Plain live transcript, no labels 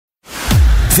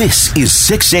This is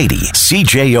 680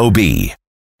 CJOB.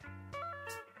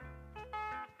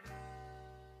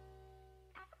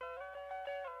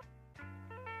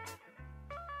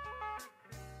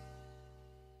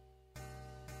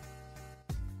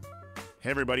 Hey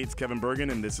everybody, it's Kevin Bergen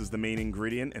and this is The Main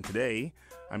Ingredient, and today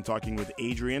I'm talking with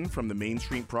Adrienne from the Main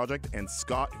Street Project and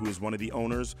Scott, who is one of the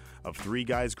owners of Three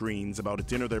Guys Greens, about a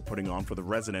dinner they're putting on for the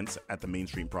residents at the Main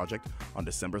Street Project on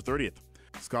December 30th.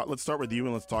 Scott, let's start with you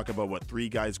and let's talk about what Three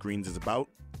Guys Greens is about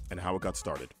and how it got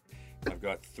started. I've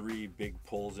got three big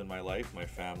pulls in my life: my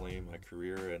family, my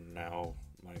career, and now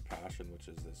my passion, which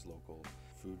is this local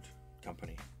food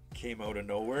company. Came out of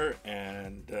nowhere,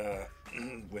 and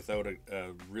without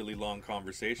a really long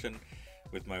conversation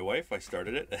with my wife, I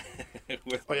started it.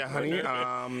 Oh yeah, honey,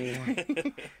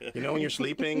 you know when you're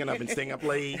sleeping and I've been staying up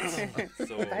late.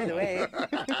 So, by the way,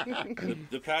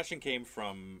 the passion came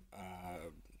from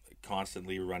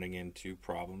constantly running into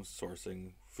problems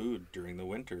sourcing food during the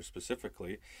winter,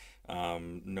 specifically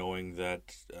knowing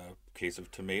that a case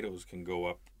of tomatoes can go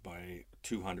up by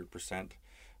 200%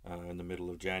 in the middle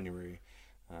of January.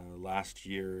 Last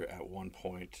year, at one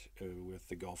point with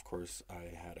the golf course,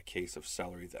 I had a case of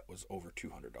celery that was over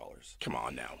 $200. Come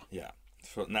on now. Yeah,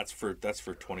 so and that's for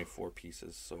 24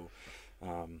 pieces. So,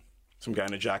 some guy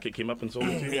in a jacket came up and sold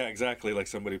it to you? Yeah, exactly. Like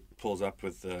somebody pulls up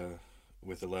with a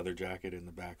leather jacket in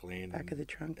the back lane, back of the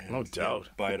trunk. And, no doubt,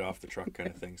 buy it off the truck, kind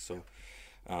of thing. So,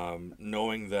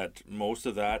 knowing that most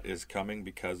of that is coming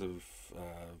because of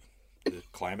the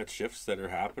climate shifts that are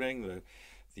happening,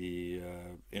 the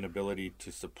inability to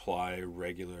supply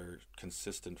regular,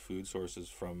 consistent food sources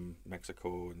from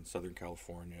Mexico and Southern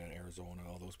California and Arizona,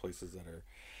 all those places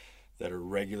that are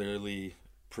regularly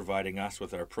providing us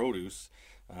with our produce,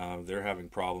 they're having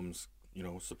problems,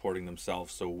 supporting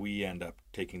themselves. So we end up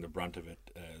taking the brunt of it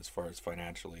as far as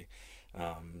financially,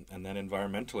 and then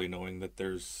environmentally, knowing that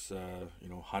there's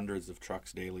hundreds of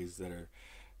trucks dailies that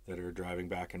are driving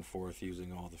back and forth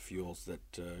using all the fuels that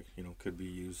could be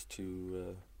used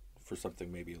to for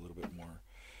something maybe a little bit more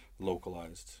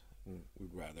localized.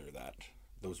 We'd rather that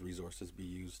those resources be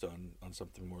used on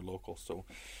something more local. So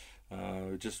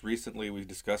just recently we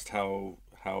discussed how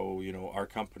our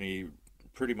company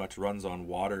pretty much runs on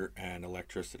water and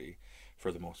electricity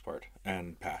for the most part,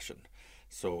 and passion.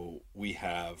 So we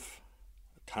have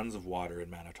tons of water in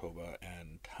Manitoba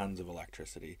and tons of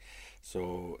electricity.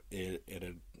 So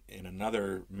in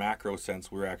another macro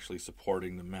sense, we're actually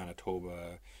supporting the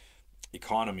Manitoba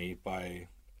economy by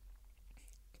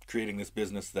creating this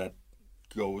business that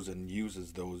goes and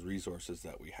uses those resources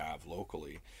that we have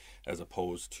locally, as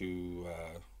opposed to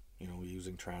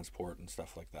using transport and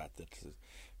stuff like that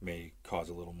may cause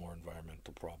a little more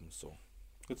environmental problems.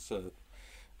 So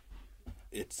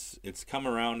it's come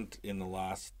around in the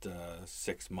last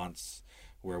 6 months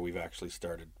where we've actually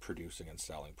started producing and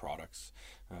selling products.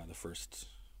 The first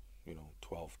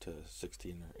 12 to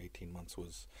 16 or 18 months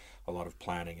was a lot of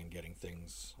planning and getting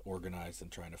things organized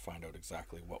and trying to find out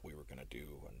exactly what we were going to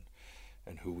do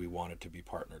and who we wanted to be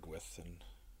partnered with and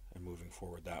moving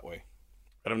forward that way.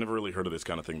 But I've never really heard of this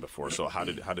kind of thing before. So how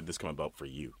did this come about for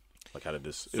you? Like, how did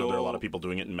this? Are there a lot of people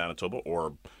doing it in Manitoba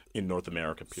or in North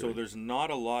America? Period? So there's not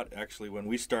a lot actually. When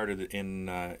we started in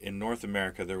North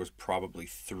America, there was probably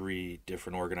 3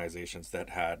 different organizations that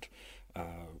had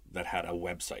a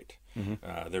website.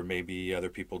 Mm-hmm. There may be other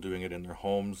people doing it in their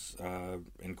homes,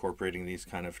 incorporating these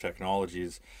kind of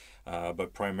technologies.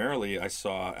 But primarily, I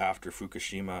saw after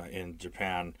Fukushima in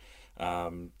Japan,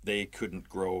 they couldn't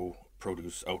grow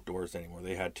produce outdoors anymore.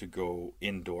 They had to go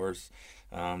indoors.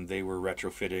 They were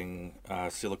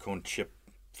retrofitting silicone chip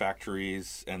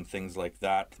factories and things like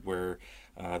that, where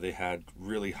they had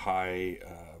really high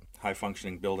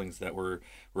functioning buildings that were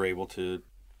able to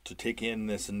take in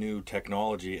this new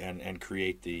technology and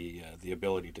create the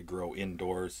ability to grow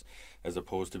indoors, as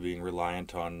opposed to being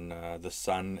reliant on the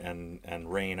sun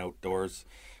and rain outdoors.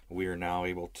 We are now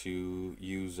able to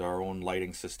use our own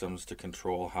lighting systems to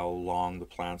control how long the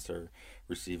plants are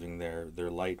receiving their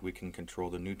light. We can control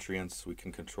the nutrients, we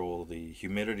can control the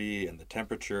humidity and the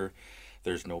temperature.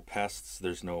 There's no pests,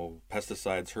 there's no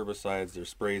pesticides, herbicides, there's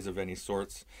sprays of any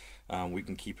sorts. We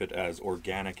can keep it as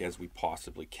organic as we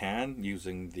possibly can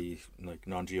using the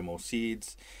non-GMO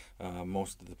seeds.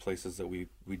 Most of the places that we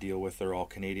deal with are all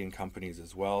Canadian companies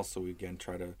as well, so we again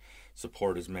try to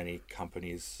support as many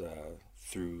companies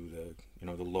through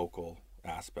the local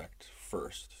aspect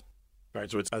first. Right,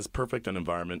 so it's as perfect an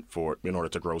environment in order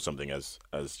to grow something as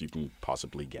you can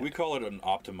possibly get. We call it an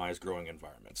optimized growing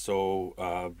environment.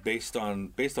 So based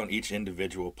on each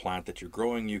individual plant that you're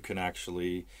growing, you can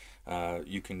actually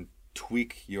you can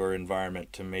tweak your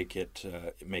environment to make it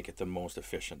the most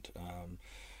efficient.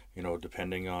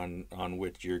 Depending on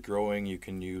which you're growing, you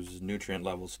can use nutrient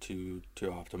levels to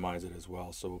optimize it as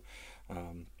well. So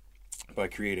by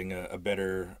creating a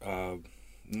better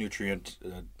nutrient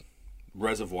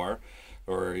reservoir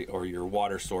or your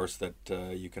water source, that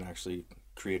you can actually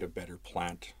create a better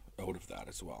plant out of that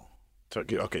as well. So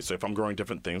if I'm growing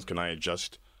different things, can I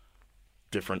adjust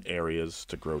different areas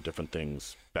to grow different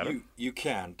things better? You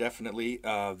can, definitely.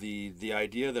 The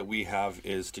idea that we have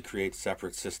is to create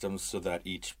separate systems so that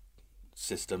each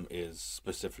system is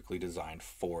specifically designed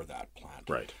for that plant.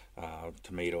 Right.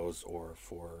 Tomatoes or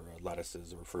for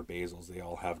lettuces or for basils, they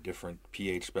all have different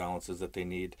pH balances that they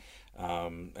need,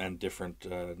 and different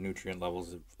nutrient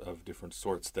levels of different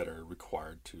sorts that are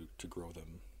required to grow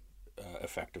them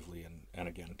effectively, and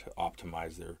again, to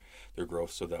optimize their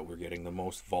growth so that we're getting the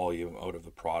most volume out of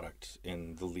the product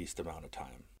in the least amount of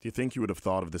time. Do you think you would have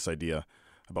thought of this idea,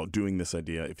 about doing this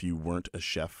idea, if you weren't a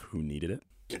chef who needed it?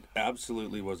 It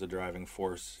absolutely was a driving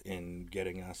force in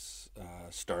getting us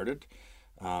started.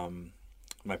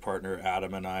 My partner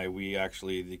Adam and I, we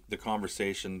actually, the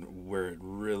conversation where it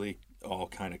really all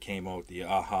kind of came out, the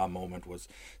aha moment, was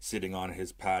sitting on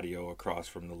his patio across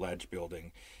from the Ledge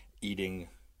building, eating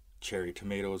cherry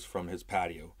tomatoes from his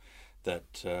patio.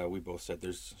 That we both said,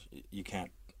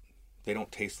 they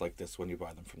don't taste like this when you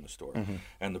buy them from the store. Mm-hmm.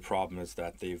 And the problem is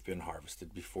that they've been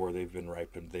harvested before they've been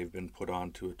ripened. They've been put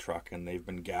onto a truck and they've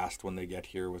been gassed when they get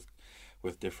here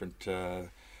with different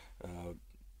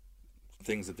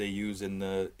things that they use in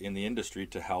the industry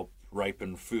to help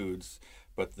ripen foods.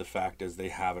 But the fact is they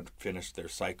haven't finished their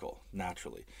cycle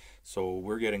naturally. So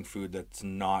we're getting food that's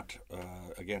not,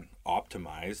 again,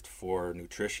 optimized for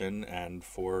nutrition and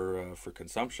for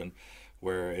consumption,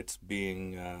 where it's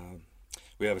being...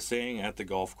 we have a saying at the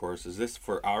golf course: is this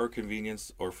for our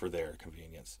convenience or for their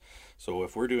convenience? So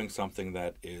if we're doing something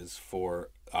that is for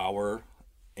our,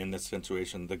 in this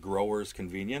situation, the grower's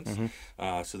convenience,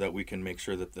 mm-hmm. So that we can make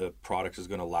sure that the product is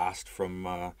going to last from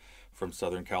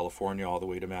Southern California all the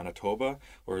way to Manitoba,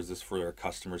 or is this for our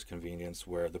customer's convenience,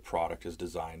 where the product is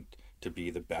designed to be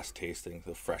the best tasting,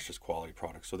 the freshest quality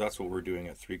product? So that's what we're doing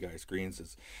at Three Guys Greens,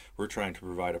 is we're trying to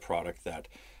provide a product that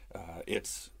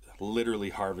it's literally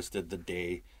harvested the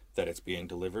day that it's being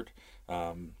delivered.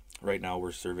 Right now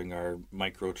we're serving, our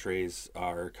micro trays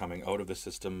are coming out of the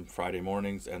system Friday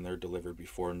mornings and they're delivered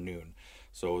before noon.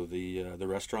 So the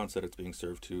restaurants that it's being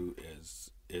served to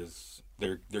is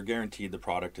they're guaranteed the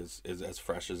product is as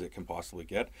fresh as it can possibly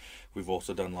get. We've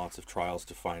also done lots of trials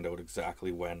to find out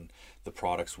exactly when the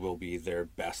products will be their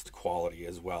best quality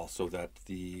as well, so that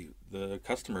the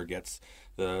customer gets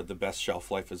the best shelf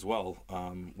life as well.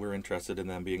 We're interested in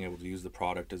them being able to use the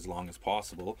product as long as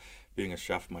possible. Being a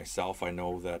chef myself, I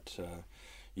know that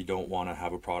you don't want to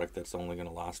have a product that's only going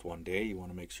to last one day. You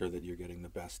want to make sure that you're getting the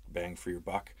best bang for your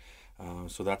buck.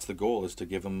 So that's the goal, is to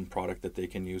give them product that they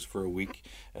can use for a week,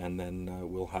 and then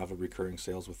we'll have a recurring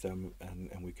sales with them,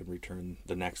 and we can return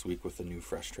the next week with a new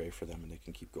fresh tray for them, and they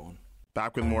can keep going.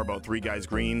 Back with more about Three Guys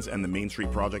Greens and the Main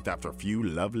Street Project after a few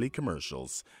lovely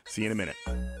commercials. See you in a minute.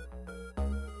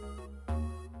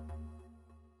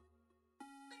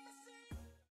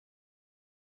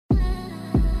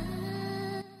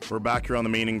 We're back here on The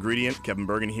Main Ingredient. Kevin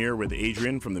Bergen here with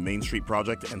Adrienne from the Main Street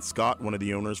Project and Scott, one of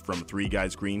the owners from Three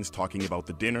Guys Greens, talking about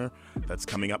the dinner that's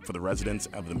coming up for the residents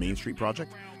of the Main Street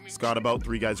Project. Scott, about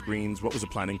Three Guys Greens, what was the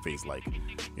planning phase like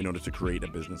in order to create a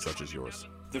business such as yours?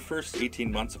 The first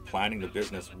 18 months of planning the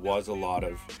business was a lot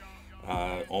of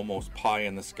almost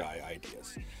pie-in-the-sky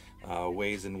ideas.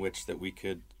 Ways in which that we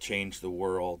could change the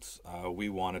world. We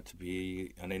wanted to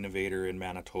be an innovator in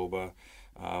Manitoba.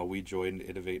 We joined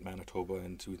Innovate Manitoba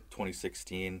in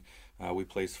 2016. We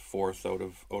placed fourth out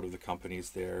of the companies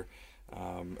there.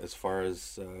 As far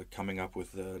as coming up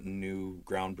with new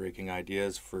groundbreaking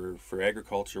ideas for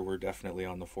agriculture, we're definitely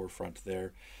on the forefront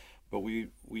there. But we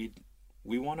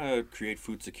want to create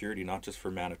food security, not just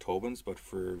for Manitobans, but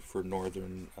for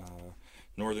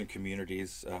northern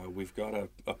communities. We've got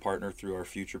a partner through our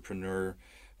Futurepreneur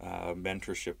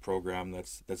mentorship program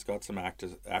that's got some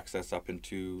access up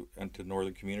into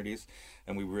northern communities,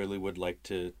 and we really would like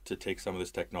to take some of this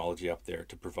technology up there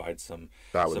to provide some.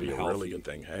 That would be a really good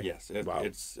thing, hey? Yes, wow.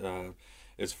 It's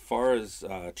as far as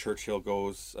Churchill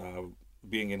goes.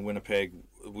 Being in Winnipeg,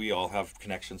 we all have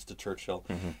connections to Churchill,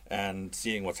 mm-hmm. and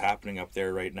seeing what's happening up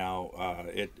there right now,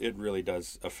 it really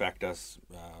does affect us,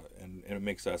 and it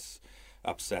makes us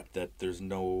upset that there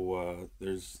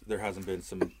hasn't been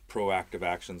some proactive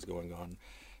actions going on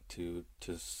to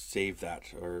save that,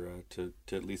 or to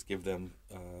at least give them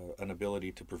an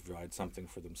ability to provide something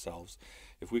for themselves.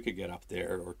 If we could get up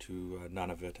there, or to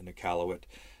Nunavut and Iqaluit,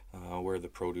 where the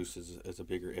produce is a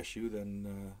bigger issue,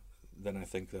 then I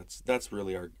think that's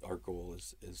really our goal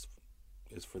is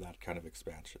for that kind of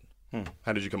expansion.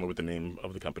 How did you come up with the name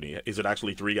of the company? Is it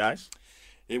actually Three Guys?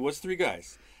 It was Three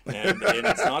Guys, and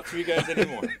it's not Three Guys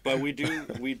anymore. But we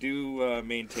do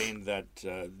maintain that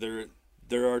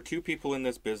there are two people in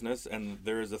this business, and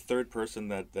there is a third person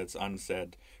that's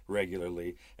unsaid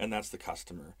regularly, and that's the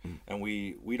customer. And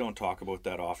we don't talk about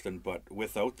that often, but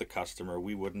without the customer,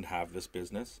 we wouldn't have this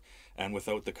business, and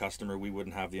without the customer, we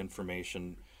wouldn't have the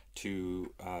information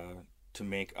to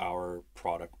make our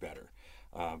product better.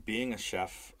 Being a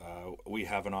chef, we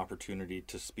have an opportunity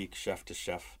to speak chef to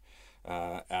chef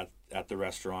at the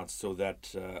restaurants, so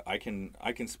that I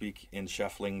can speak in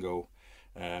chef lingo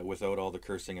without all the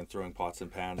cursing and throwing pots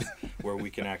and pans, where we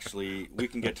can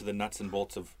get to the nuts and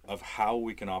bolts of how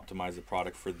we can optimize the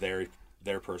product for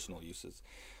their personal uses.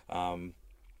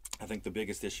 I think the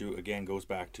biggest issue, again, goes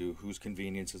back to whose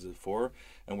convenience is it for,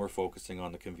 and we're focusing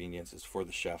on the conveniences for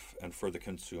the chef and for the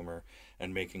consumer,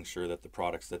 and making sure that the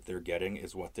products that they're getting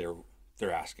is what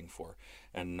they're asking for,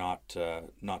 and not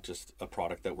just a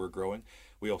product that we're growing.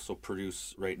 We also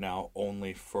produce right now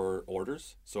only for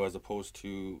orders, so as opposed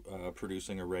to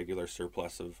producing a regular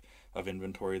surplus of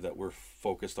inventory that we're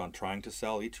focused on trying to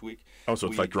sell each week. Oh, so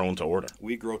it's like grown to order.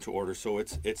 We grow to order, so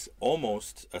it's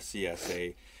almost a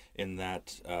CSA, in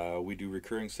that we do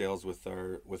recurring sales with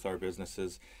our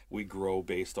businesses. We grow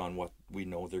based on what we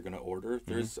know they're going to order.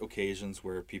 There's occasions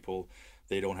where people,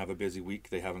 they don't have a busy week,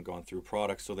 they haven't gone through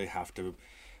products, so they have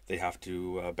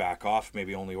to back off,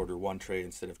 maybe only order one tray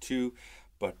instead of two.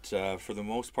 But for the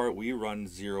most part, we run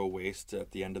zero waste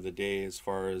at the end of the day as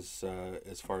far as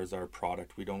our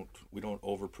product. We don't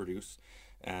overproduce,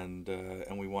 and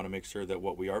we want to make sure that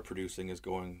what we are producing is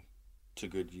going to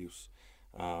good use.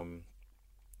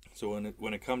 So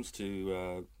when it comes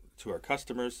to our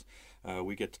customers,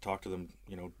 we get to talk to them,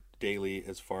 daily,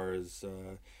 as far as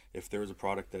if there was a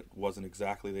product that wasn't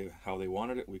exactly how they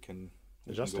wanted it, we can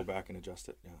go back and adjust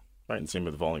it. Yeah. Right, and same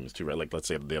with volumes too, right? Like, let's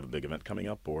say they have a big event coming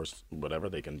up or whatever,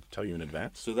 they can tell you in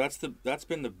advance. So that's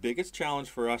been the biggest challenge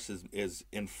for us is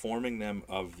informing them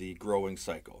of the growing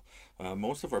cycle.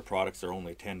 Most of our products are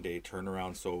only 10-day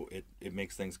turnaround, so it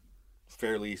makes things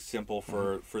fairly simple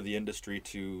for the industry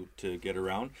to get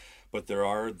around. But there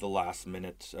are the last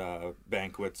minute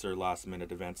banquets or last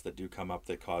minute events that do come up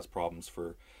that cause problems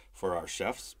for our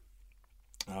chefs.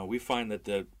 We find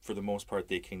that for the most part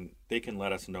they can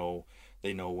let us know.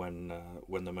 They know when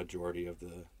the majority of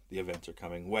the events are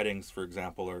coming. Weddings, for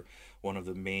example, are one of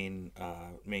the main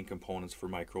components for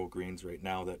microgreens right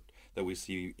now that we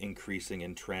see increasing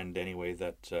in trend anyway,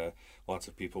 that lots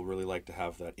of people really like to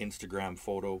have that Instagram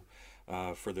photo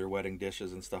for their wedding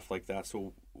dishes and stuff like that.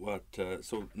 So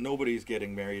nobody's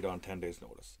getting married on 10 days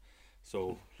notice.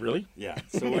 So really, yeah.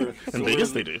 So we're in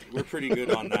Vegas they do. We're pretty good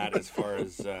on that as far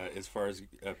as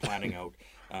planning out.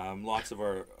 Lots of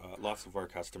our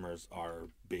customers are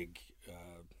big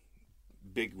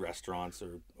restaurants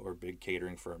or big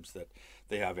catering firms that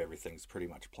they have everything's pretty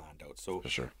much planned out. So for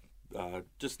sure.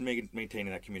 Just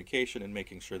maintaining that communication and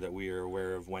making sure that we are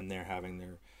aware of when they're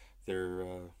having their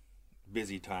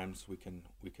busy times, we can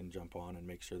jump on and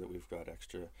make sure that we've got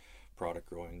extra product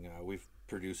growing. We've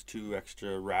produced 2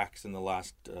 extra racks in the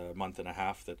last month and a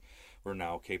half that we're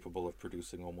now capable of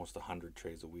producing almost 100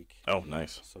 trays a week. Oh,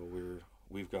 nice. So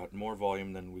we've got more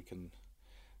volume than we can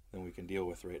deal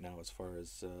with right now as far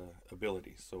as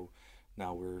ability. So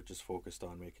now we're just focused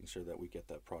on making sure that we get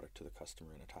that product to the customer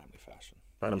in a timely fashion.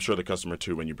 Right, I'm sure the customer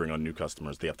too, when you bring on new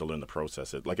customers, they have to learn the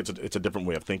process. It's a different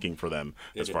way of thinking for them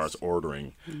as far as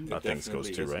ordering things goes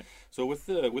too, right? So with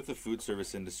the food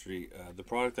service industry, the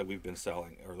product that we've been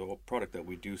selling, or the product that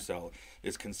we do sell,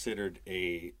 is considered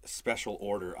a special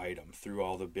order item through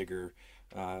all the bigger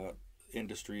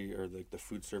industry or the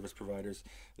food service providers.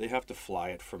 They have to fly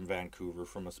it from Vancouver,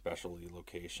 from a specialty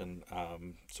location.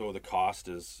 So the cost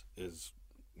is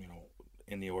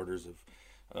in the orders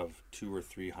of 200 or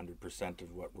 300%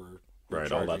 of what we're right.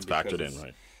 charging. All that's factored in,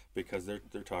 right? Because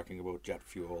they're talking about jet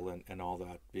fuel and all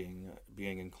that being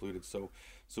included. So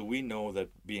we know that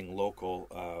being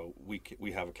local,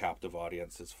 we have a captive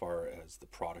audience as far as the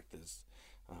product is.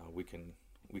 We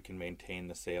can maintain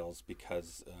the sales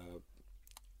because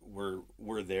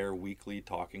we're there weekly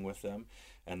talking with them,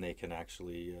 and they can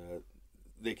actually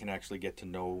get to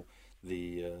know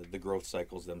the growth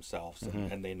cycles themselves,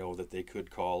 and they know that they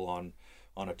could call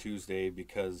on a Tuesday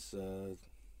because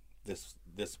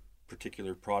this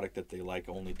particular product that they like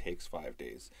only takes 5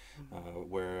 days.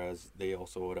 Whereas they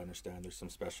also would understand there's some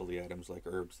specialty items like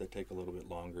herbs that take a little bit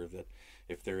longer, that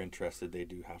if they're interested, they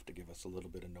do have to give us a little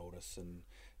bit of notice.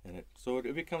 So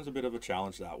it becomes a bit of a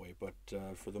challenge that way.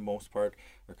 But for the most part,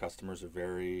 our customers are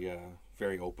very,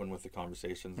 very open with the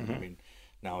conversations. I mean,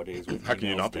 nowadays with How can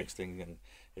you emails, not be? texting, and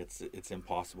it's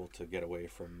impossible to get away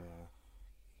from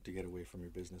your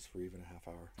business for even a half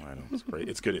hour. I know, it's great.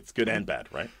 It's good. It's good and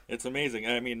bad, right? It's amazing.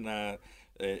 I mean,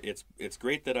 it's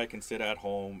great that I can sit at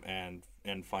home and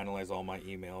finalize all my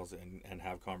emails and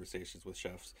have conversations with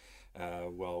chefs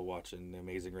while watching The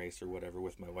Amazing Race or whatever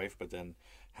with my wife. But then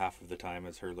half of the time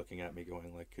is her looking at me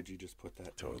going like, could you just put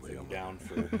that thing down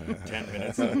for 10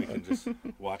 minutes so we can just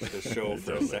watch this show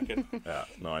for a second? Yeah,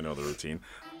 no, I know the routine.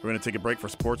 We're going to take a break for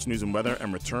sports news and weather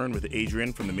and return with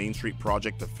Adrienne from the Main Street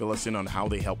Project to fill us in on how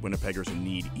they help Winnipeggers in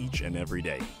need each and every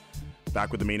day.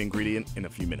 Back with the main ingredient in a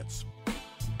few minutes.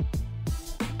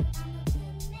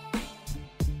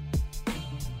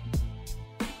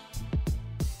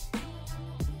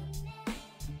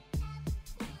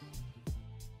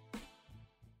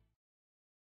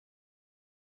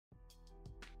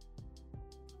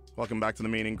 Welcome back to the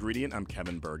main ingredient. I'm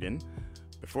Kevin Bergen.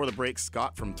 Before the break,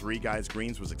 Scott from Three Guys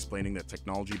Greens was explaining the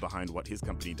technology behind what his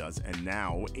company does, and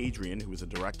now Adrienne, who is a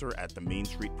director at the Main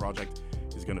Street Project,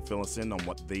 is going to fill us in on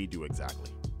what they do exactly.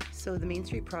 So the Main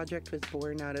Street Project was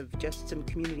born out of just some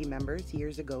community members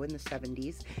years ago in the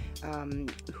 70s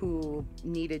who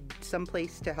needed some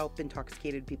place to help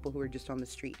intoxicated people who were just on the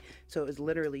street. So it was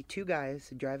literally two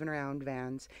guys driving around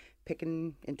vans,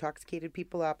 picking intoxicated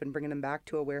people up and bringing them back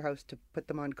to a warehouse to put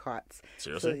them on cots.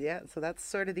 Seriously? So that's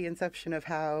sort of the inception of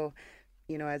how,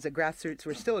 as a grassroots,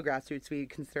 we're still a grassroots, we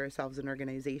consider ourselves an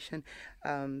organization,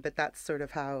 but that's sort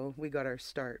of how we got our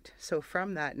start. So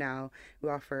from that now, we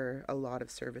offer a lot of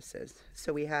services.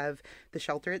 So we have the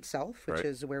shelter itself, which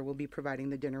is where we'll be providing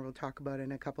the dinner we'll talk about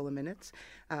in a couple of minutes,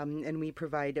 and we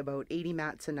provide about 80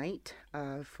 mats a night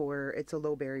it's a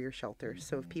low barrier shelter.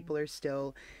 So if people are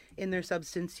still in their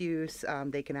substance use,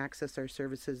 they can access our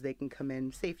services, they can come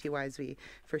in. Safety-wise, we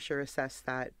for sure assess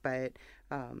that, but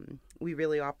we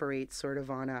really operate sort of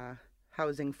on a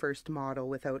housing first model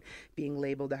without being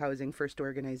labeled a housing first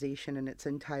organization in its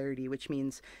entirety, which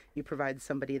means you provide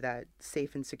somebody that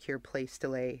safe and secure place to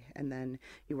lay, and then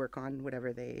you work on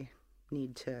whatever they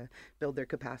need to build their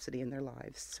capacity in their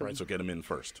lives. So get them in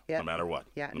first, yeah, no matter what.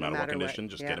 Yeah, no matter what condition,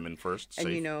 just get them in first. And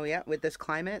safe. with this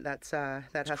climate, that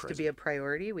has crazy. to be a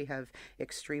priority. We have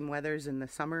extreme weathers in the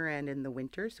summer and in the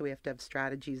winter, so we have to have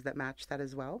strategies that match that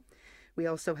as well. We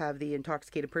also have the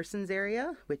intoxicated persons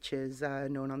area, which is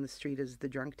known on the street as the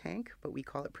drunk tank, but we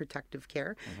call it protective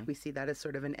care. We see that as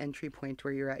sort of an entry point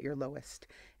where you're at your lowest.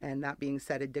 And that being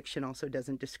said, addiction also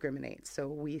doesn't discriminate. So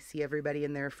we see everybody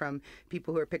in there, from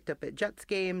people who are picked up at Jets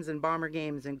games and Bomber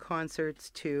games and concerts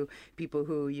to people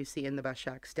who you see in the bus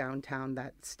shacks downtown,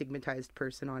 that stigmatized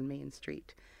person on Main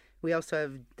Street. We also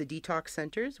have the detox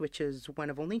centers, which is one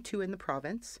of only two in the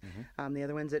province. The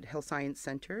other one's at Hill Science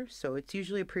Center. So it's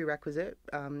usually a prerequisite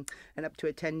and up to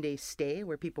a 10-day stay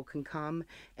where people can come,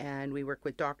 and we work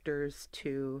with doctors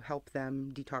to help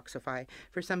them detoxify.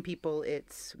 For some people,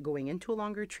 it's going into a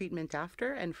longer treatment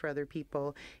after, and for other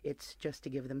people, it's just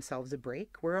to give themselves a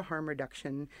break. We're a harm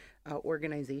reduction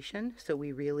organization, so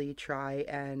we really try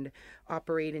and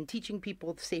operate in teaching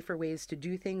people safer ways to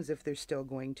do things if they're still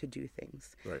going to do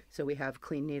things. Right. So we have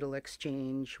clean needle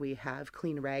exchange, we have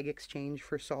clean rag exchange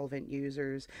for solvent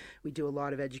users. We do a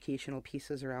lot of educational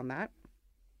pieces around that.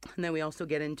 And then we also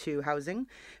get into housing,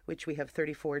 which we have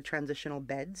 34 transitional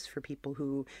beds for people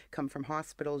who come from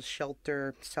hospitals,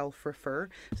 shelter, self-refer.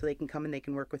 So they can come and they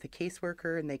can work with a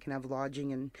caseworker, and they can have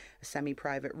lodging in a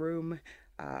semi-private room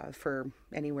for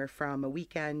anywhere from a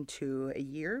weekend to a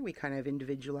year. We kind of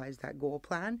individualize that goal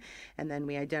plan, and then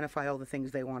we identify all the things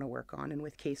they want to work on. And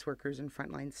with caseworkers and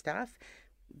frontline staff,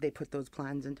 they put those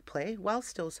plans into play while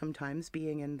still sometimes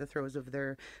being in the throes of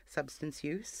their substance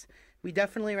use. We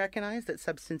definitely recognize that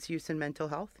substance use and mental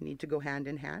health need to go hand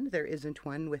in hand. There isn't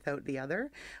one without the other.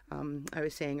 I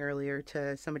was saying earlier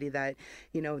to somebody that,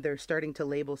 they're starting to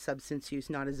label substance use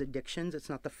not as addictions. It's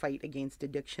not the fight against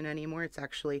addiction anymore. It's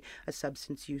actually a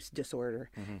substance use disorder.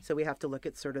 So we have to look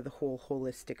at sort of the whole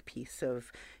holistic piece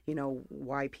of,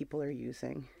 why people are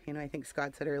using. I think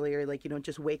Scott said earlier, you don't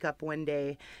just wake up one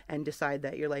day and decide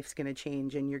that your life's going to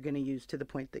change and you're going to use to the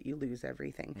point that you lose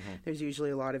everything. There's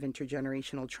usually a lot of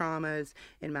intergenerational trauma.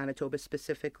 In Manitoba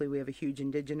specifically, we have a huge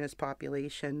Indigenous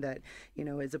population that,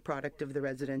 is a product of the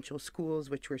residential schools,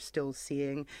 which we're still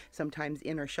seeing. Sometimes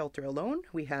in our shelter alone,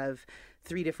 we have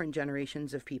 3 different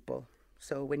generations of people.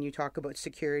 So when you talk about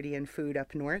security and food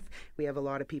up north, we have a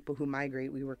lot of people who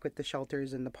migrate. We work with the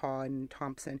shelters in the Paw and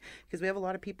Thompson because we have a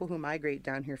lot of people who migrate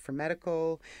down here for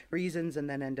medical reasons and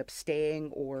then end up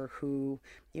staying, or who,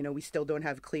 we still don't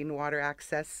have clean water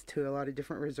access to a lot of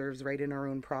different reserves right in our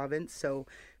own province. So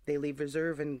they leave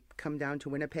reserve and come down to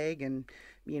Winnipeg and,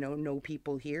 know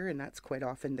people here, and that's quite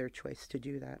often their choice to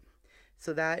do that.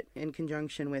 So that, in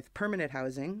conjunction with permanent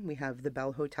housing, we have the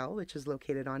Bell Hotel, which is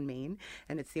located on Main,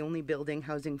 and it's the only building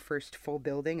housing first full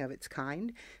building of its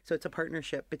kind. So it's a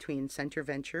partnership between Centre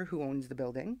Venture, who owns the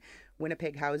building,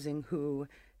 Winnipeg Housing, who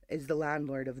is the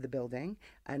landlord of the building,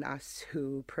 and us,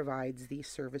 who provides these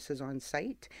services on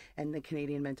site, and the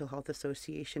Canadian Mental Health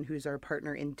Association, who's our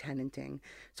partner in tenanting.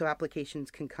 So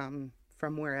applications can come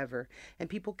from wherever,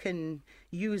 and people can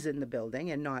use in the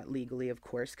building, and not legally, of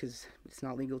course, because it's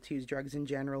not legal to use drugs in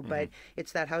general, but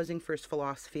it's that housing first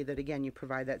philosophy that, again, you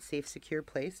provide that safe, secure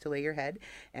place to lay your head,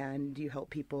 and you help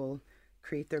people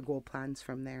create their goal plans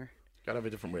from there. Got to have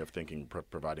a different way of thinking,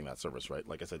 providing that service, right?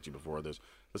 Like I said to you before,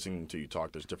 listening to you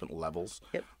talk, there's different levels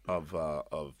of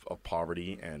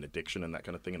poverty and addiction and that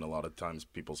kind of thing. And a lot of times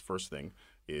people's first thing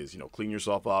is, clean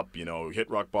yourself up, hit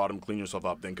rock bottom, clean yourself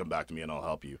up, then come back to me and I'll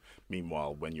help you.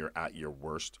 Meanwhile, when you're at your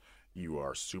worst, you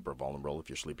are super vulnerable if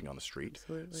you're sleeping on the street.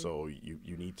 Absolutely. So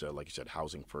you need to, like you said,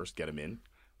 housing first, get them in,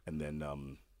 and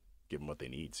then give them what they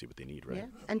need, see what they need, right? Yeah,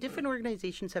 and different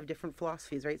organizations have different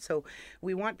philosophies, right? So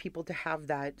we want people to have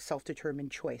that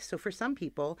self-determined choice. So for some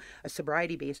people, a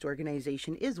sobriety-based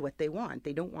organization is what they want.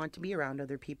 They don't want to be around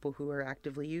other people who are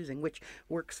actively using, which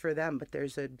works for them, but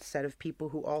there's a set of people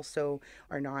who also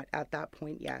are not at that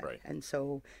point yet. Right. And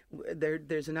so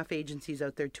there's enough agencies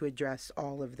out there to address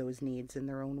all of those needs in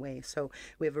their own way. So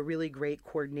we have a really great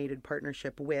coordinated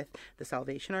partnership with the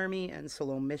Salvation Army and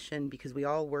Siloam Mission, because we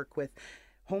all work with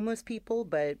homeless people,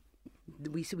 but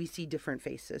we see different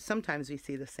faces. Sometimes we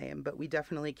see the same, but we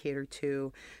definitely cater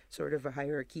to sort of a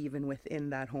hierarchy even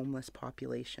within that homeless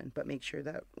population, but make sure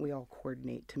that we all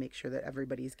coordinate to make sure that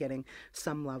everybody's getting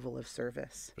some level of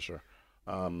service. For sure.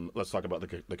 Let's talk about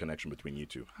the connection between you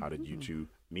two. How did you two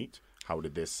meet? How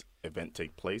did this event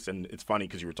take place? And it's funny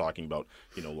because you were talking about,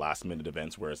 last minute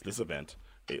events, whereas this event,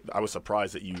 I was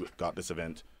surprised that you got this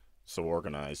event so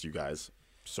organized, you guys,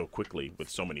 so quickly with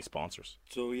so many sponsors.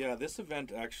 So yeah, this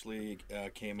event actually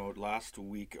came out last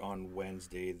week on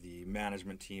Wednesday. The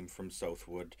management team from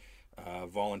Southwood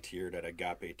volunteered at a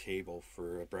Agape table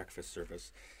for a breakfast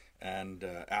service. And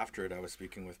after it, I was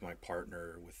speaking with my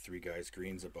partner with Three Guys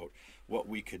Greens about what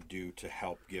we could do to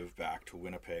help give back to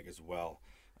Winnipeg as well.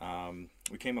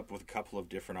 We came up with a couple of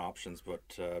different options,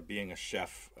 but being a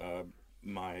chef,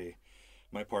 my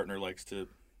partner likes to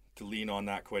lean on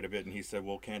that quite a bit, and he said,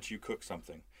 well, can't you cook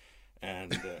something?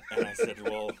 And I said,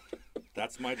 well,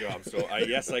 that's my job. So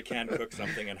yes, I can cook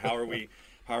something. And how are we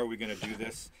going to do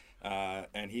this?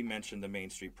 And he mentioned the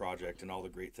Main Street Project and all the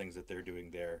great things that they're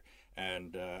doing there,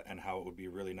 and how it would be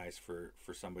really nice for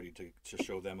somebody to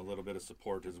show them a little bit of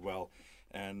support as well.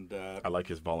 And I like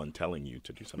his volunteering you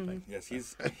to do something. Yes,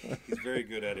 he's very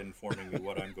good at informing me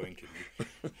what I'm going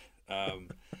to do.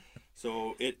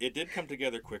 So it did come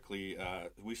together quickly.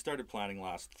 We started planning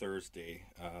last Thursday,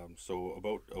 so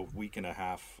about a week and a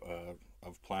half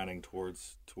of planning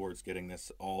towards getting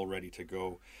this all ready to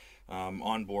go.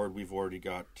 On board, we've already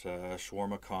got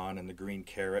Shawarma Khan and the Green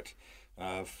Carrot,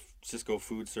 Cisco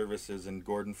Food Services and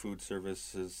Gordon Food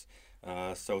Services,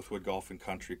 Southwood Golf and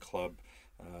Country Club,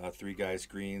 Three Guys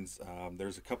Greens.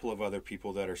 There's a couple of other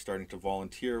people that are starting to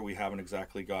volunteer. We haven't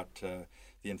exactly got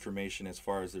the information as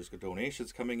far as there's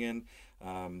donations coming in.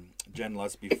 Jen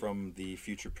Lusby from the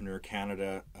Futurepreneur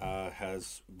Canada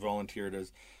has volunteered,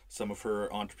 as some of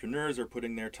her entrepreneurs are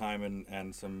putting their time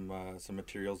and some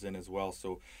materials in as well.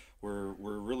 So we're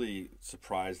really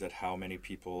surprised at how many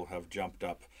people have jumped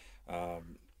up,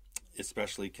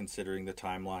 especially considering the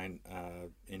timeline.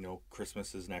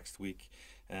 Christmas is next week,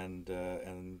 and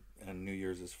New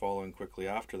Year's is following quickly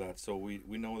after that. So we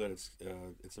know that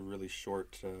it's a really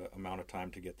short amount of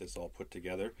time to get this all put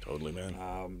together. Totally,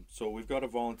 man. So we've got a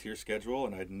volunteer schedule,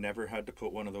 and I'd never had to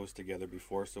put one of those together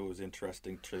before, so it was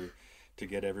interesting to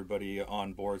get everybody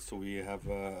on board. So we have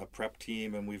a prep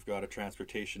team, and we've got a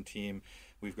transportation team,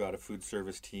 we've got a food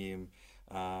service team,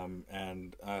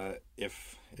 and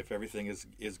if everything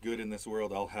is good in this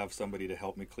world, I'll have somebody to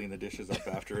help me clean the dishes up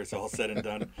after it's all said and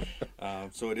done.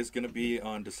 So it is going to be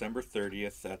on December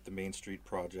 30th at the Main Street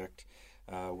Project.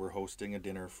 We're hosting a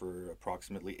dinner for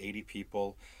approximately 80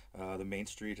 people. The Main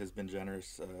Street has been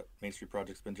generous. Main Street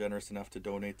Project's been generous enough to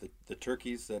donate the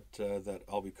turkeys that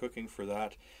I'll be cooking for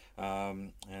that.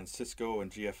 And Cisco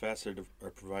and GFS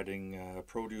are providing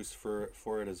produce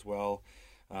for it as well.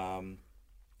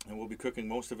 And we'll be cooking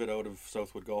most of it out of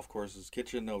Southwood Golf Course's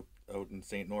kitchen out in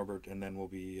St. Norbert, and then we'll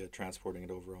be transporting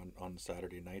it over on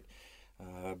Saturday night.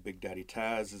 Big Daddy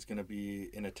Taz is going to be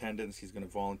in attendance. He's going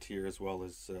to volunteer, as well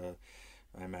as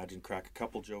I imagine crack a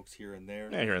couple jokes here and there.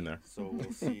 Yeah, here and there. So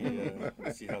we'll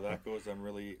see how that goes. I'm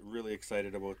really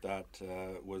excited about that.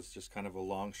 Was just kind of a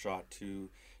long shot to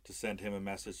send him a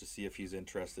message to see if he's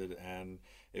interested, and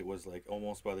it was like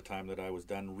almost by the time that I was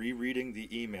done rereading the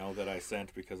email that I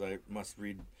sent, because I must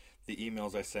read the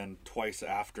emails I send twice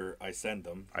after I send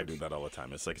them. I do that all the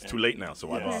time. It's like, it's too late now, so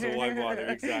why bother? So why bother,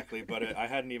 exactly. But I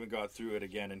hadn't even got through it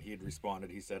again, and he'd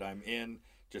responded. He said, I'm in,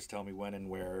 just tell me when and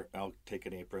where, I'll take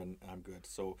an apron, I'm good.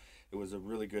 So it was a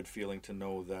really good feeling to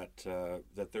know that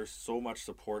that there's so much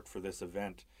support for this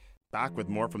event. Back with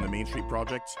more from the Main Street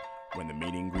Project when the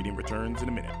main ingredient returns in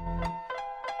a minute.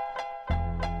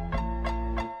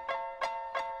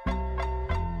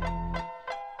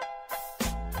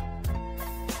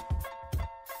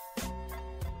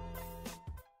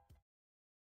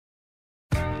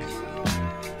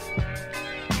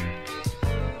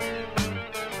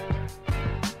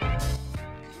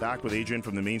 Back with Adrienne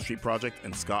from the Main Street Project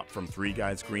and Scott from Three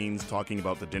Guys Greens, talking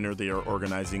about the dinner they are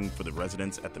organizing for the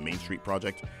residents at the Main Street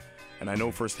Project. And I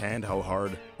know firsthand how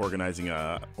hard organizing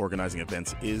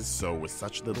events is. So with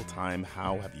such little time,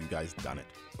 how have you guys done it?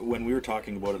 When we were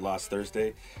talking about it last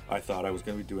Thursday, I thought I was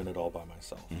going to be doing it all by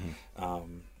myself.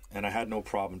 And I had no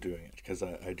problem doing it, because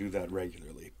I do that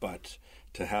regularly. But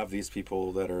to have these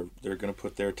people they're going to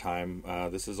put their time,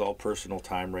 this is all personal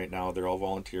time right now. They're all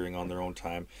volunteering on their own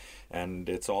time, and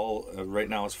it's all right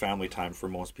now it's family time for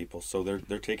most people. So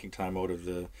they're taking time out of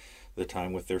the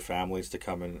time with their families to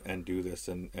come and do this,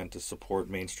 and to support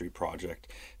Main Street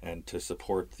Project, and to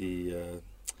support the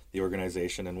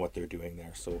organization and what they're doing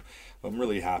there. So I'm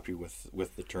really happy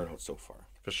with the turnout so far.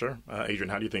 For sure. Adrienne,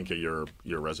 how do you think your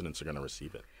residents are going to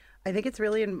receive it? I think it's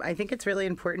really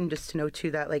important just to know too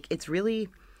that like it's really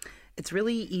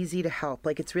easy to help.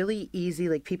 Like it's really easy.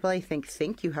 Like people I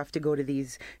think you have to go to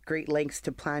these great lengths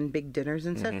to plan big dinners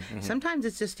and stuff. Sometimes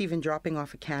it's just even dropping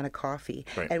off a can of coffee.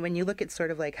 Right. And when you look at sort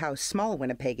of like how small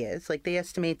Winnipeg is, like they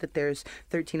estimate that there's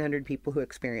 1,300 people who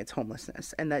experience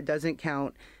homelessness, and that doesn't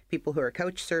count people who are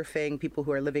couch surfing, people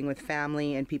who are living with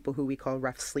family, and people who we call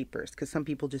rough sleepers, because some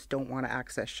people just don't want to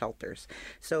access shelters.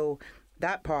 So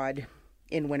that pod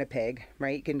in Winnipeg,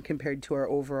 right, and compared to our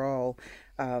overall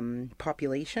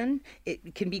population,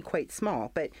 it can be quite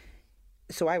small. But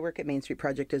so I work at Main Street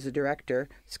Project as a director.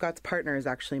 Scott's partner is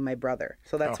actually my brother.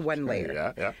 So that's one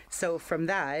layer. Yeah. So from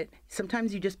that,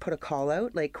 sometimes you just put a call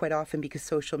out, like quite often, because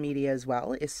social media as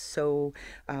well is so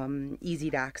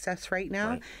easy to access right now.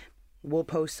 Right. We'll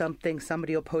post something,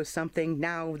 somebody will post something.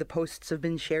 Now the posts have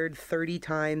been shared 30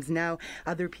 times. Now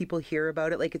other people hear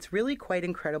about it. Like it's really quite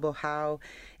incredible how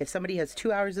if somebody has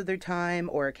 2 hours of their time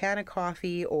or a can of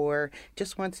coffee or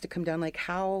just wants to come down, like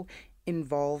how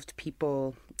involved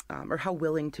people or how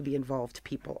willing to be involved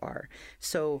people are.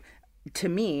 So to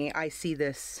me, I see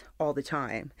this all the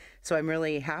time. So I'm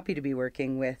really happy to be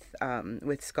working with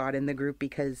Scott and the group,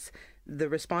 because the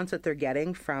response that they're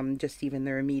getting from just even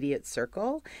their immediate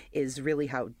circle is really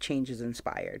how change is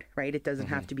inspired, right? It doesn't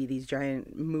have to be these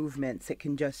giant movements. It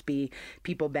can just be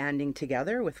people banding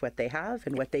together with what they have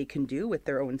and what they can do with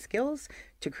their own skills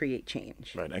to create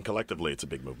change. Right, and collectively it's a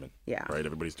big movement. Yeah. Right,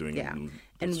 everybody's doing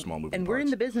small movement. And we're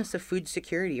in the business of food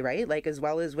security, right? Like as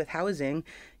well as with housing,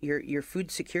 your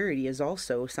food security is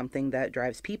also something that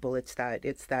drives people. It's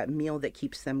that meal that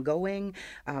keeps them going.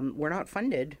 We're not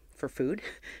funded for food.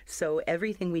 So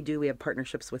everything we do, we have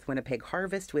partnerships with Winnipeg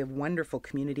Harvest. We have wonderful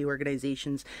community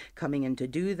organizations coming in to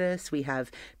do this. We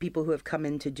have people who have come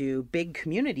in to do big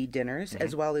community dinners,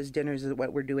 as well as dinners is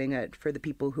what we're doing for the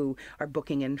people who are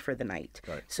booking in for the night.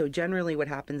 Right. So generally what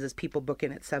happens is people book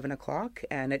in at 7 o'clock,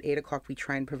 and at 8 o'clock we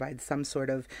try and provide some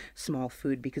sort of small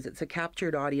food, because it's a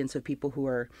captured audience of people who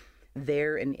are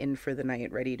there and in for the night,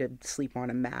 ready to sleep on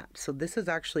a mat. So this is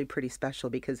actually pretty special,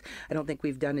 because I don't think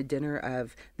we've done a dinner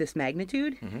of this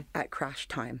magnitude at crash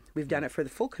time. We've done it for the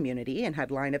full community and had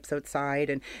lineups outside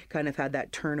and kind of had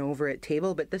that turnover at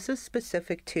table, but this is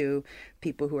specific to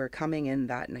people who are coming in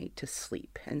that night to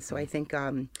sleep. And so I think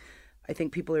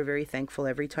people are very thankful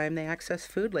every time they access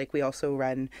food. Like we also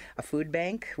run a food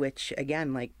bank, which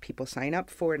again, like people sign up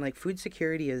for, and like food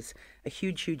security is a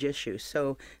huge, huge issue.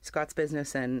 So Scott's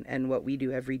business and what we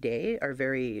do every day are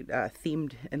very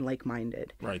themed and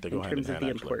like-minded. Right, they go in hand in terms of hand, the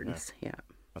actually. importance. Yeah.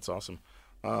 That's awesome.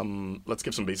 let's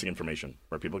give some basic information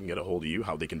where people can get a hold of you,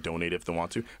 how they can donate if they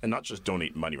want to, and not just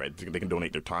donate money, right? They can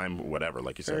donate their time, whatever,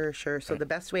 like you said. Sure. So the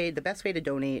best way to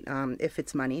donate, if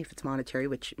it's money, if it's monetary,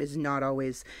 which is not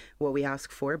always what we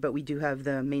ask for, but we do have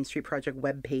the Main Street Project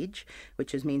webpage,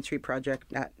 which is Main Street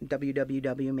Project at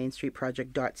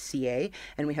www.mainstreetproject.ca,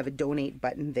 and we have a donate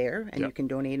button there, and you can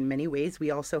donate in many ways.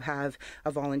 We also have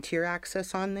a volunteer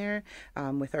access on there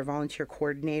with our volunteer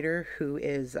coordinator, who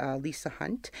is Lisa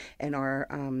Hunt, and our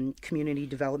community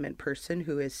development person,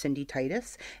 who is Cindy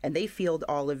Titus, and they field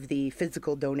all of the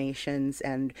physical donations,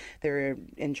 and they're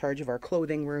in charge of our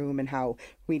clothing room and how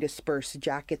we disperse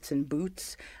jackets and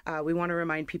boots. We want to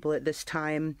remind people at this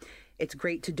time, it's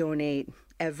great to donate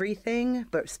everything,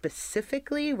 but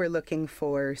specifically we're looking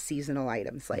for seasonal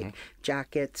items like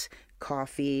jackets,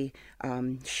 coffee,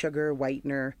 sugar,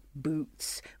 whitener,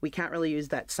 boots. We can't really use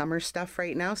that summer stuff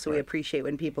right now, so we appreciate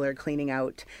when people are cleaning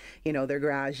out, their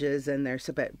garages and their.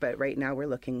 But right now we're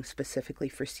looking specifically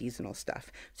for seasonal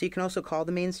stuff. So you can also call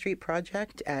the Main Street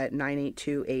Project at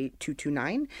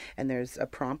 982-8229, and there's a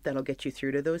prompt that'll get you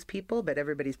through to those people. But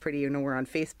everybody's pretty. We're on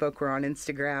Facebook, we're on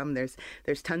Instagram.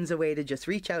 There's tons of way to just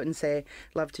reach out and say,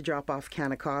 love to drop off a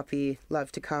can of coffee,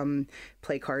 love to come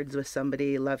play cards with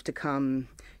somebody, love to come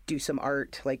do some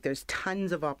art. Like, there's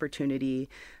tons of opportunity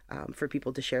for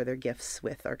people to share their gifts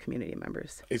with our community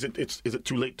members. Is it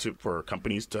too late for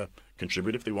companies to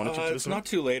contribute if they wanted to? It's not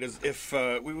too late. If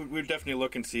we would definitely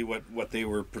look and see what they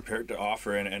were prepared to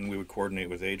offer, and we would coordinate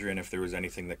with Adrienne if there was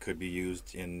anything that could be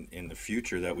used in the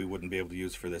future that we wouldn't be able to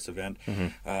use for this event.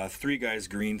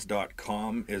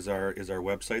 3guysgreens.com is our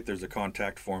website. There's a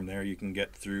contact form there. You can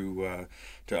get through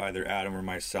to either Adam or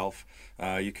myself.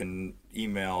 You can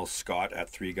email Scott at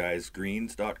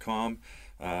 3guysgreens.com.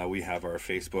 We have our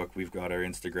Facebook. We've got our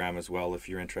Instagram as well if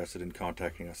you're interested in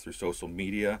contacting us through social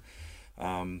media.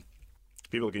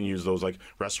 People can use those, like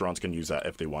restaurants can use that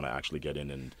if they want to actually get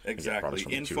in and exactly.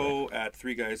 Get Info at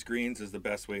 3guysgreens is the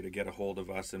best way to get a hold of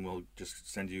us, and we'll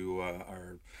just send you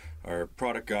our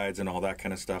product guides and all that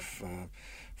kind of stuff.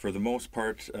 For the most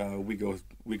part, we go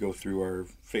through our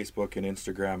Facebook and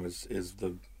Instagram is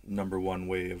the number one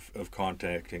way of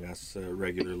contacting us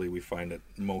regularly. We find that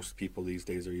most people these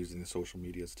days are using the social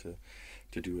medias to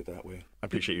do it that way. I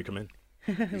appreciate you coming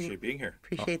in. Appreciate being here.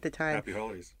 Appreciate the time. Happy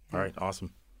holidays. All right,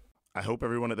 awesome. I hope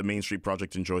everyone at the Main Street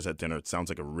Project enjoys that dinner. It sounds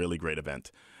like a really great event.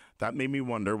 That made me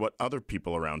wonder what other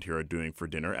people around here are doing for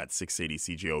dinner at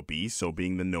 680 CJOB, so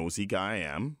being the nosy guy I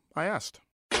am, I asked.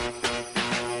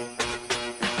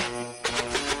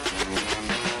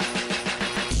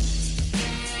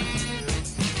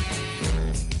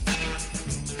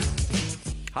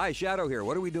 Hi, Shadow here.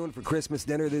 What are we doing for Christmas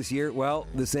dinner this year? Well,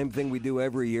 the same thing we do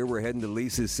every year. We're heading to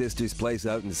Lisa's sister's place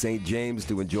out in St. James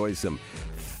to enjoy some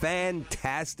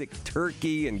fantastic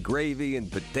turkey and gravy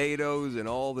and potatoes and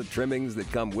all the trimmings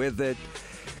that come with it.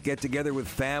 Get together with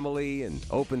family and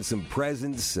open some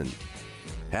presents and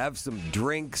have some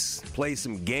drinks, play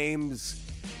some games,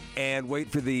 and wait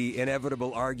for the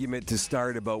inevitable argument to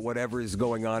start about whatever is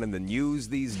going on in the news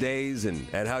these days and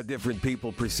how different people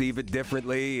perceive it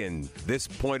differently and this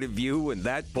point of view and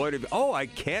that point of view. Oh, I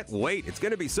can't wait. It's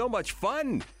going to be so much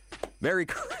fun. Merry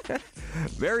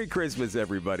Christmas,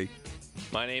 everybody.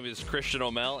 My name is Christian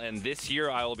O'Mell, and this year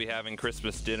I will be having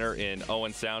Christmas dinner in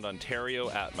Owen Sound, Ontario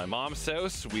at my mom's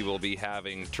house. We will be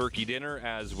having turkey dinner,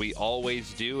 as we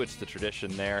always do. It's the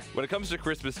tradition there. When it comes to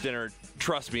Christmas dinner,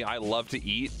 trust me, I love to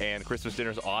eat, and Christmas dinner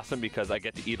is awesome because I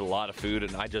get to eat a lot of food,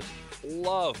 and I just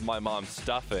love my mom's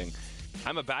stuffing.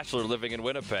 I'm a bachelor living in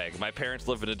Winnipeg. My parents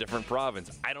live in a different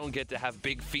province. I don't get to have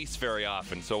big feasts very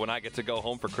often, so when I get to go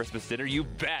home for Christmas dinner, you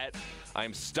bet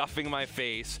I'm stuffing my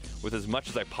face with as much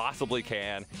as I possibly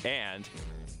can, and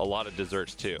a lot of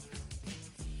desserts too.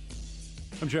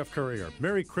 I'm Jeff Currier.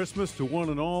 Merry Christmas to one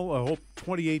and all. I hope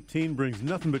 2018 brings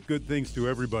nothing but good things to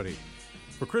everybody.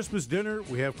 For Christmas dinner,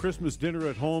 we have Christmas dinner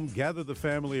at home. Gather the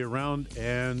family around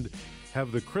and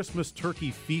have the Christmas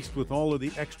turkey feast with all of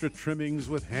the extra trimmings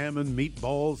with ham and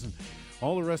meatballs and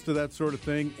all the rest of that sort of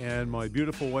thing. And my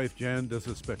beautiful wife, Jan, does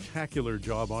a spectacular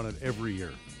job on it every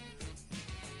year.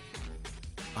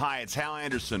 Hi, it's Hal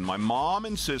Anderson. My mom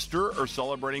and sister are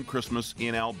celebrating Christmas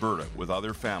in Alberta with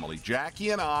other family.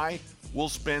 Jackie and I will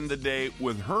spend the day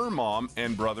with her mom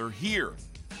and brother here.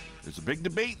 There's a big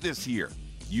debate this year.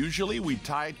 Usually we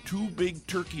tie two big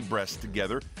turkey breasts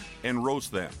together and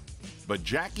roast them. But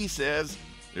Jackie says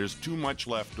there's too much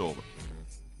left over.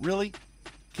 Really?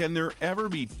 Can there ever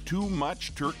be too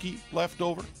much turkey left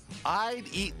over? I'd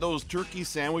eat those turkey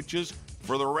sandwiches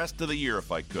for the rest of the year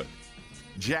if I could.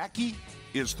 Jackie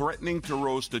is threatening to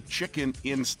roast a chicken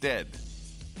instead.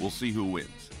 We'll see who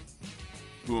wins.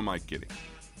 Who am I kidding?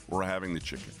 we're having the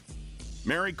chicken.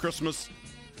 Merry Christmas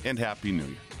and Happy New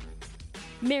Year.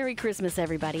 Merry Christmas,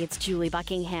 everybody. It's Julie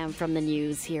Buckingham from the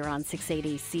news here on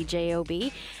 680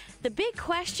 CJOB. The big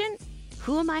question,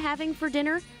 who am I having for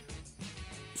dinner?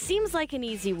 Seems like an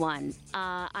easy one.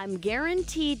 I'm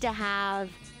guaranteed to have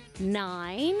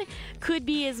 9, could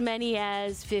be as many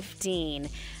as 15.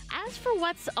 As for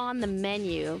what's on the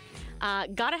menu,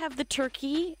 gotta have the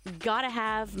turkey, gotta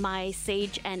have my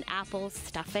sage and apple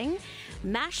stuffing,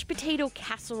 mashed potato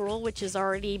casserole, which has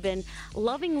already been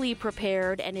lovingly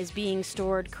prepared and is being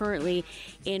stored currently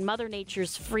in Mother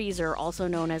Nature's freezer, also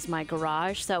known as my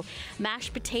garage. So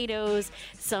mashed potatoes,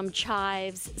 some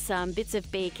chives, some bits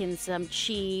of bacon, some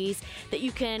cheese that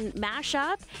you can mash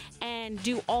up and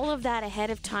do all of that ahead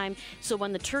of time. So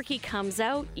when the turkey comes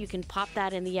out, you can pop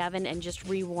that in the oven and just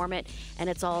rewarm it and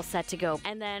it's all set to go.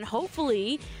 And then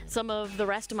hopefully some of the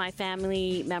rest of my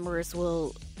family members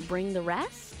will bring the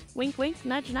rest. Wink, wink,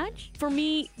 nudge, nudge. For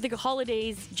me, the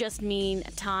holidays just mean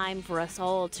a time for us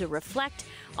all to reflect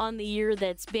on the year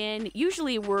that's been.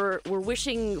 Usually we're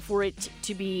wishing for it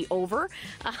to be over,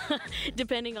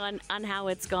 depending on how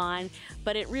it's gone.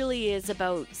 But it really is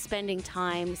about spending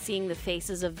time, seeing the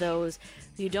faces of those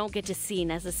you don't get to see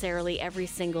necessarily every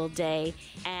single day,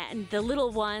 and the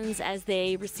little ones as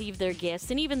they receive their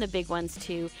gifts, and even the big ones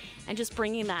too, and just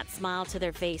bringing that smile to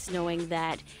their face, knowing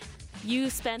that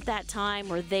you spent that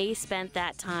time or they spent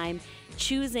that time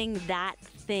choosing that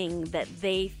thing that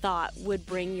they thought would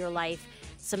bring your life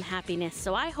some happiness.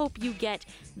 So I hope you get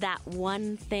that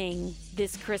one thing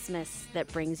this Christmas that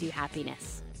brings you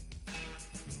happiness.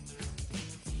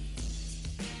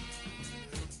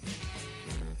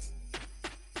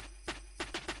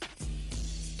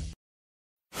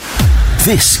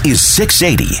 This is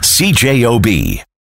 680 CJOB.